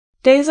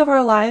Days of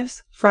Our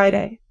Lives,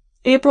 Friday,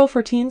 April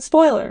 14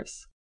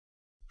 spoilers.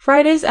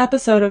 Friday's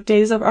episode of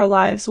Days of Our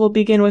Lives will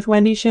begin with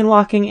Wendy Shin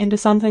walking into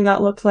something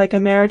that looked like a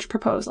marriage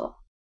proposal.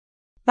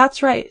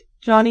 That's right,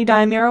 Johnny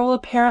Dimera will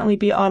apparently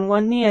be on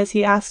one knee as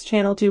he asks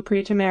Channel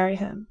Dupree to marry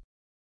him.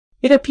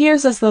 It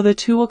appears as though the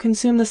two will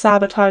consume the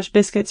sabotage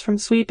biscuits from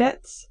Sweet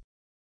Bits.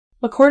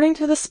 According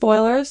to the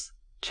spoilers,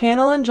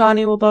 Channel and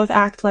Johnny will both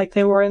act like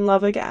they were in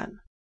love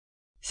again.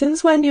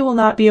 Since Wendy will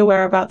not be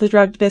aware about the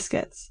drugged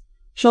biscuits,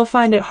 she'll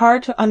find it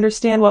hard to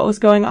understand what was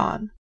going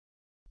on.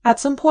 At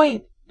some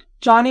point,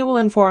 Johnny will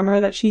inform her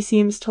that she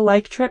seems to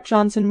like Trip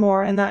Johnson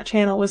more and that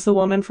Channel was the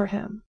woman for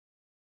him.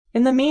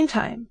 In the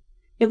meantime,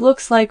 it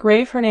looks like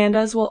Rafe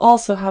Hernandez will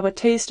also have a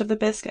taste of the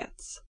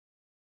biscuits.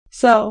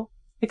 So,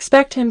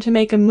 expect him to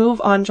make a move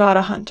on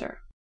Jada Hunter.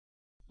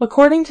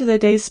 According to the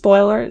day's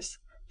spoilers,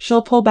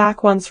 she'll pull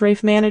back once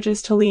Rafe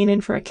manages to lean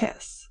in for a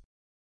kiss.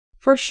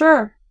 For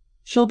sure,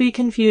 she'll be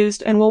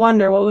confused and will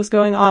wonder what was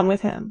going on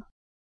with him.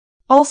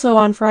 Also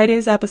on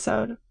Friday's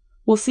episode,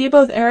 we'll see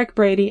both Eric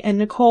Brady and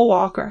Nicole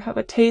Walker have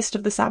a taste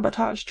of the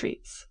sabotage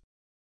treats.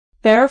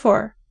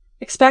 Therefore,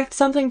 expect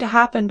something to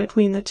happen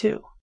between the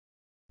two.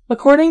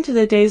 According to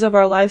the Days of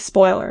Our Lives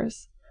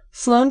spoilers,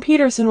 Sloan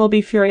Peterson will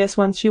be furious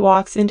once she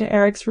walks into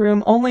Eric's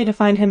room only to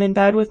find him in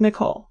bed with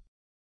Nicole.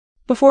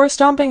 Before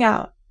stomping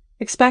out,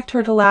 expect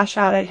her to lash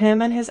out at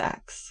him and his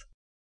ex.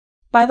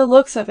 By the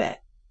looks of it,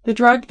 the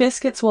drugged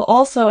biscuits will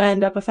also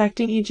end up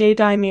affecting EJ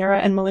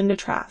Dimera and Melinda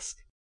Trask.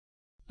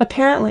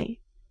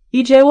 Apparently,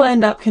 EJ will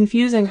end up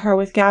confusing her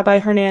with Gabby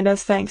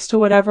Hernandez thanks to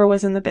whatever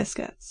was in the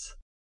biscuits.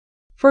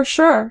 For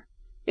sure,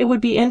 it would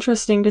be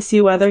interesting to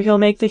see whether he'll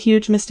make the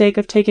huge mistake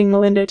of taking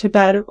Melinda to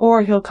bed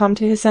or he'll come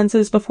to his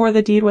senses before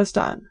the deed was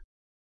done.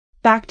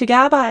 Back to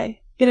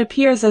Gabby, it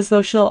appears as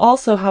though she'll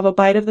also have a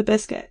bite of the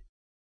biscuit.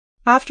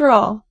 After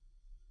all,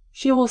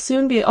 she will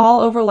soon be all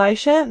over Lai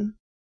Shin.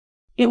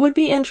 It would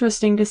be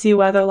interesting to see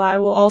whether Lai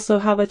will also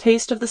have a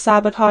taste of the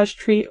sabotage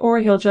treat or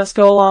he'll just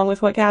go along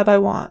with what Gabby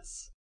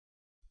wants.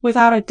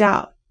 Without a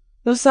doubt,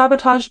 those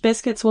sabotage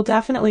biscuits will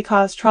definitely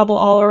cause trouble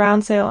all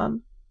around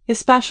Salem,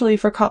 especially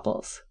for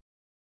couples.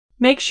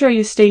 Make sure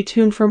you stay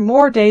tuned for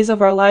more Days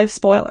of Our Lives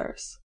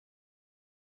spoilers.